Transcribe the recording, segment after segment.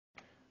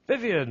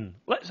Vivian,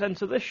 let's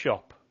enter this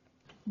shop.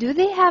 Do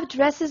they have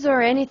dresses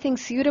or anything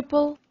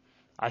suitable?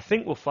 I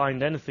think we'll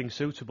find anything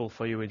suitable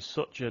for you in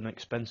such an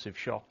expensive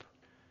shop.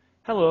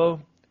 Hello,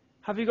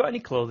 have you got any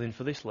clothing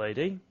for this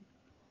lady?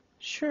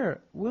 Sure,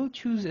 we'll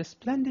choose a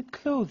splendid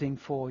clothing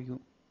for you.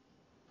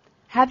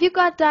 Have you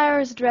got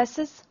dyer's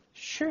dresses?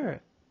 Sure,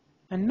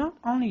 and not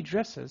only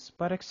dresses,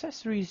 but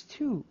accessories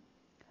too.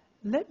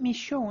 Let me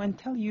show and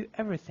tell you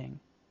everything.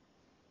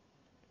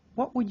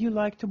 What would you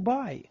like to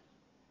buy?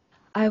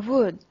 I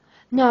would.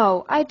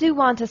 No, I do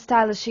want a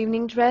stylish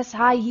evening dress,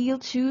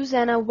 high-heeled shoes,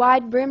 and a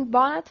wide-brimmed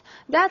bonnet.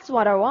 That's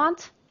what I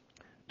want.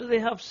 Do they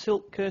have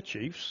silk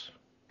kerchiefs?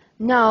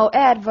 No,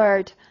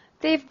 Edward.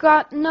 They've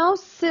got no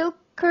silk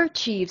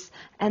kerchiefs,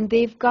 and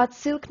they've got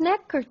silk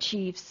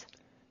neckerchiefs.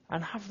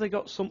 And have they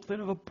got something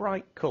of a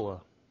bright colour?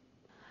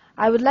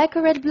 I would like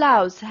a red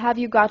blouse. Have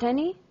you got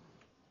any?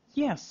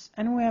 Yes,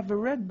 and we have a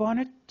red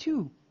bonnet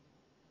too.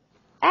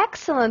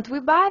 Excellent, we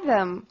buy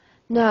them.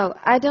 No,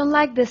 I don't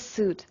like this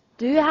suit.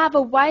 Do you have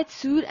a white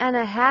suit and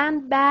a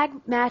handbag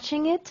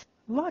matching it?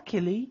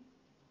 Luckily,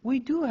 we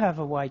do have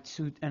a white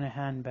suit and a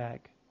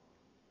handbag.